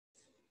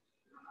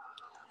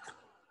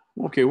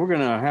Okay, we're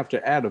gonna have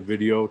to add a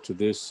video to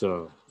this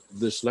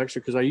this lecture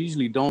because I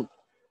usually don't.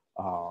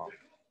 Uh,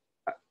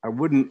 I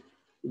wouldn't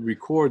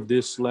record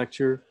this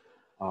lecture,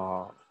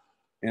 uh,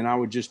 and I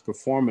would just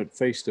perform it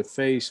face to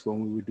face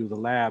when we would do the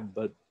lab.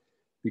 But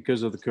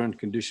because of the current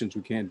conditions,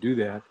 we can't do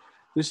that.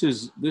 This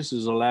is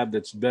a lab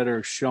that's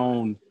better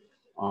shown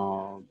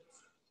uh,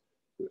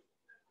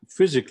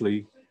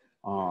 physically.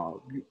 Uh,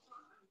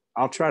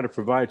 I'll try to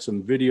provide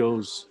some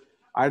videos.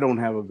 I don't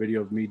have a video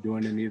of me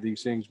doing any of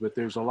these things, but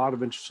there's a lot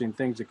of interesting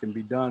things that can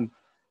be done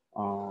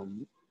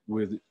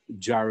with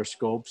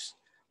gyroscopes.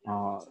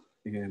 Uh,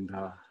 and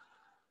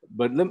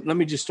But let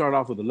me just start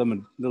off with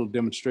a little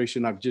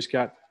demonstration. I've just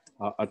got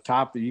a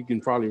top. You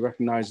can probably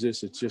recognize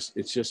this. It's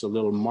just a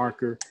little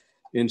marker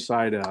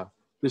inside.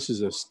 This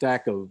is a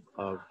stack of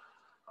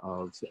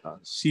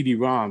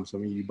CD-ROMs. I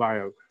mean,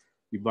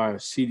 you buy a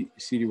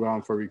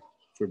CD-ROM for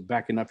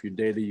backing up your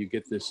data. You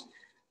get this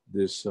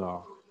uh,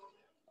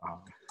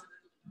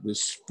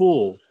 this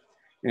spool,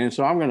 and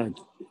so I'm going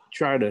to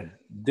try to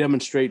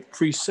demonstrate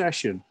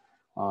precession.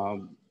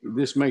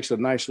 This makes a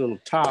nice little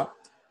top,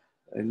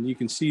 and you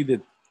can see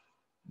that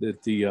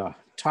the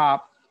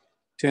top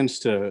tends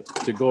to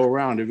go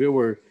around. If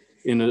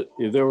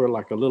there were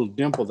like a little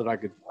dimple that I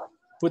could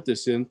put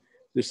this in,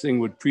 this thing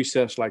would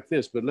precess like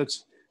this. But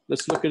let's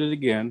look at it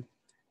again,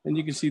 and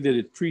you can see that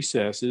it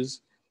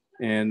precesses,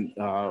 and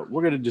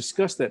we're going to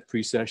discuss that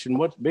precession.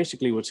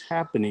 What's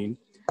happening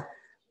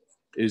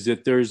is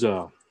that there's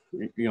a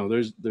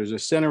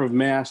center of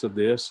mass of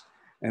this,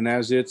 and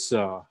as it's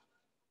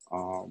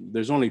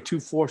there's only two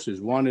forces.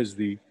 One is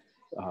the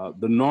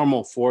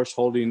normal force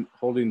holding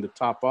the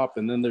top up,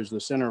 and then there's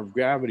the center of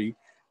gravity.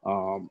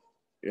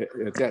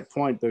 At that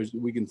point,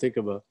 we can think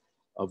of a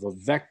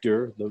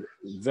vector, the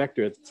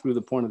vector through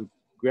the point of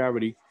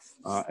gravity,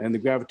 and the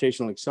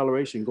gravitational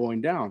acceleration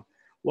going down.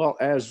 Well,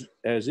 as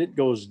it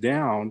goes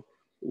down,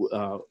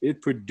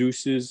 it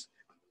produces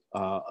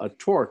a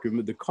torque.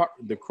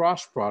 The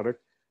cross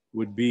product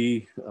would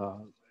be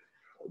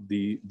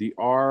the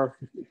R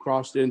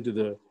crossed into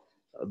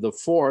the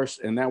force,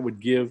 and that would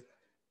give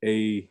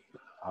a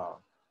uh,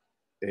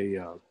 a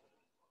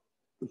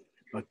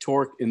a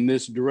torque in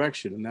this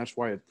direction, and that's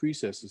why it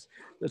precesses.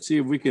 Let's see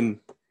if we can,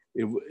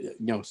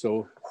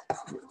 so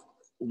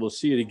we'll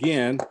see it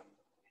again.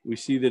 We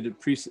see that it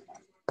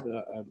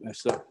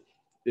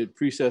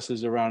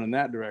precesses around in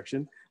that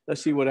direction.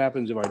 Let's see what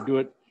happens if I do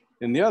it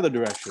in the other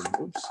direction.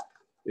 Oops,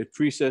 it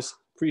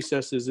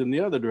precesses in the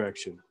other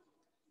direction.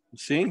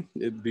 See,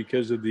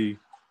 because of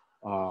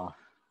uh,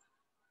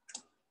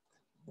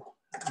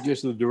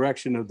 just the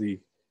direction of the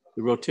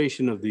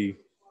rotation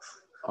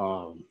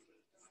um,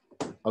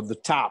 of the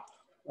top.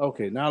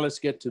 Okay, now let's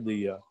get to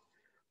the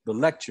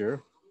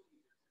lecture.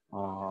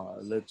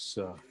 Let's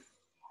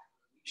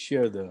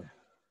share the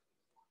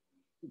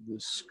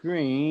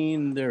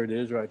screen. There it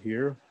is right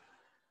here.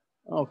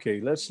 Okay,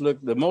 let's look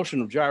the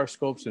motion of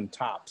gyroscopes and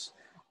tops.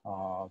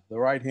 The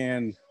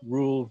right-hand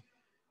rule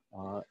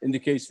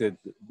indicates that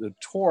the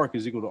torque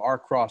is equal to R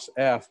cross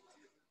F,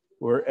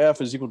 where F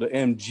is equal to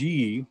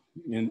mg,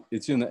 and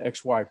it's in the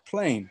XY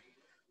plane.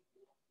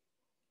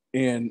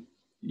 And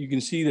you can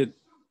see that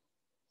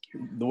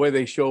the way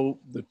they show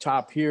the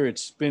top here,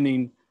 it's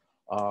spinning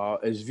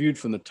as viewed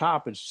from the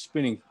top, it's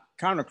spinning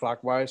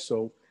counterclockwise.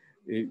 So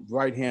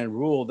right-hand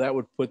rule, that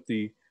would put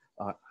the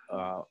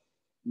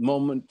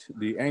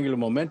angular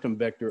momentum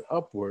vector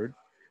upward.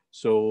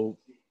 So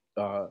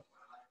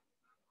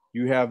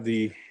you have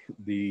the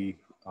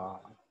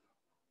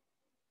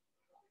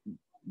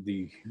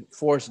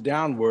force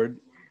downward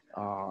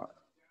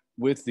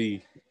with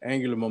the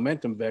angular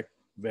momentum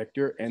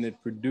vector, and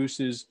it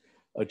produces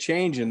a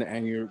change in the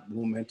angular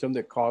momentum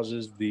that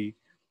causes the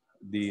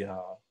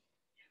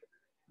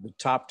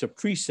top to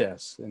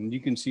precess. And you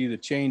can see the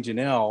change in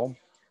L.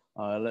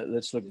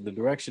 Let's look at the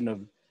direction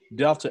of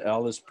delta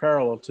L is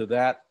parallel to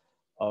that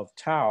of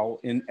tau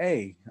in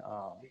A.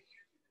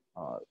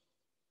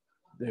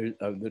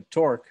 The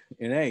torque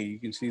in A, you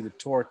can see the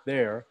torque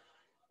there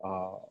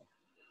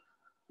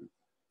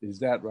is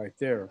that right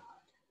there.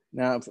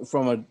 Now,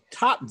 from a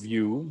top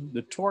view,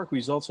 the torque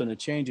results in a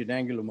change in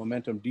angular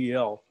momentum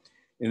dl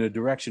in a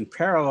direction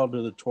parallel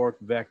to the torque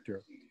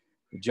vector.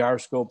 The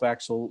gyroscope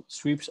axle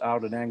sweeps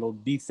out an angle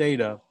d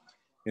theta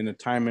in a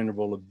time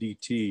interval of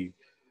dt.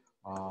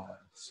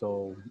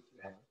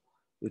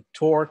 The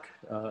torque,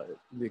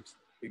 the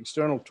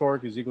external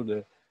torque is equal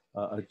to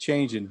a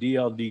change in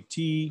dl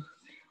dt.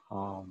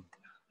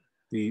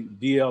 The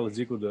dl is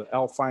equal to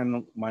L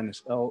final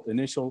minus L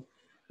initial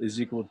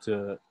is equal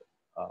to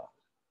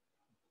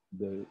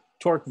the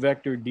torque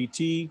vector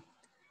dt.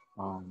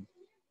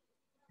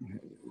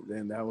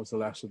 Then that was the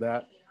last of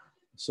that.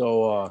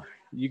 So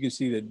you can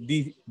see that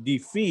d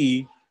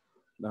phi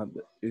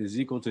is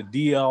equal to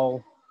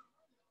dl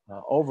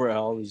over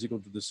L is equal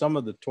to the sum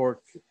of the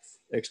torque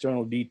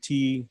external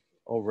dt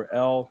over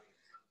L,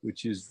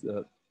 which is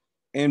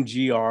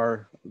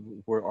mgr,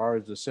 where R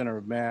is the center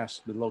of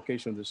mass, the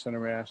location of the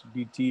center of mass,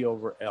 dt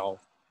over L.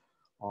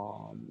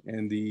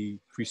 And the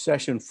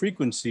precession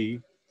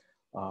frequency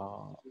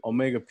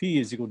Omega P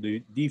is equal to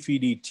d phi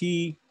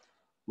dt,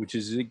 which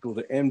is equal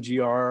to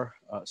mgr,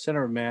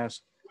 center of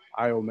mass,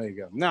 I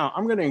omega. Now,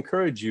 I'm going to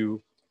encourage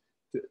you,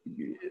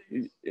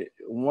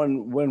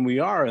 when we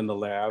are in the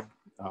lab,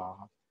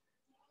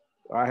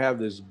 I have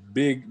this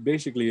big,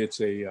 basically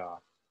it's a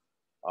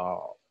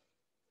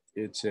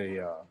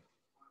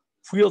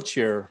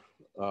wheelchair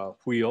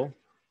wheel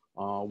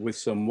with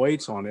some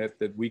weights on it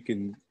that we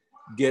can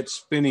get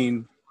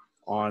spinning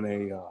on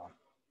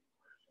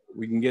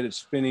we can get it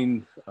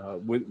spinning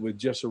with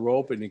just a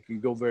rope, and it can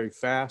go very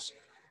fast.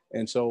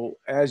 And so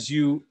let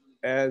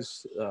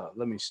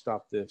me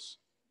stop this.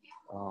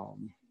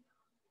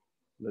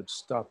 Let's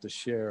stop the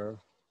share.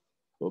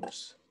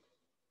 Oops.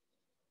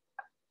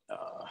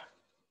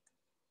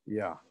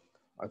 Yeah,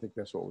 I think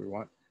that's what we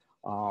want.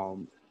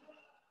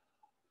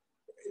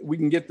 We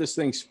can get this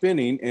thing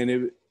spinning,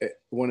 and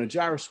when a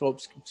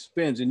gyroscope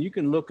spins, and you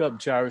can look up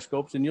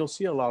gyroscopes and you'll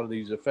see a lot of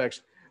these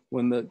effects.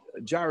 When the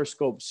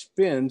gyroscope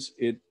spins,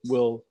 it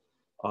will,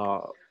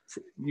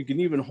 you can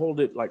even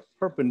hold it like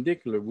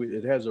perpendicular.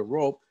 It has a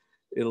rope.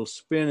 It'll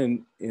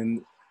spin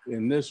in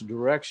this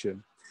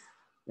direction.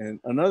 And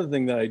another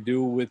thing that I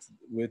do with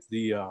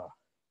the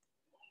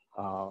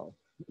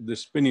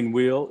spinning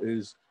wheel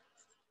is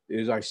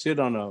I sit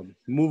on a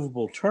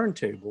movable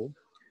turntable,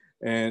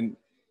 and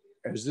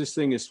as this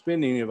thing is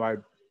spinning, if I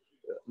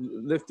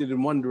lift it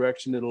in one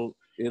direction,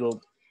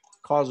 it'll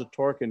cause a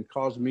torque and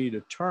cause me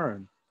to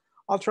turn.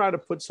 I'll try to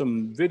put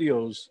some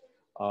videos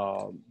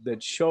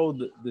that show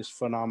this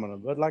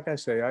phenomenon. But like I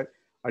say,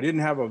 I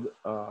didn't have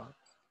a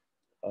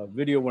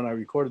video when I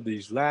recorded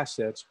these last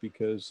sets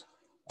because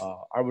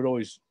I would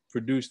always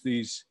produce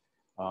these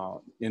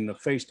in the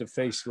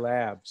face-to-face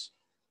labs.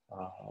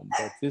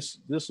 But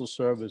this will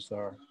serve as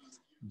our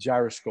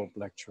gyroscope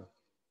lecture.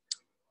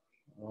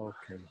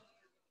 Okay.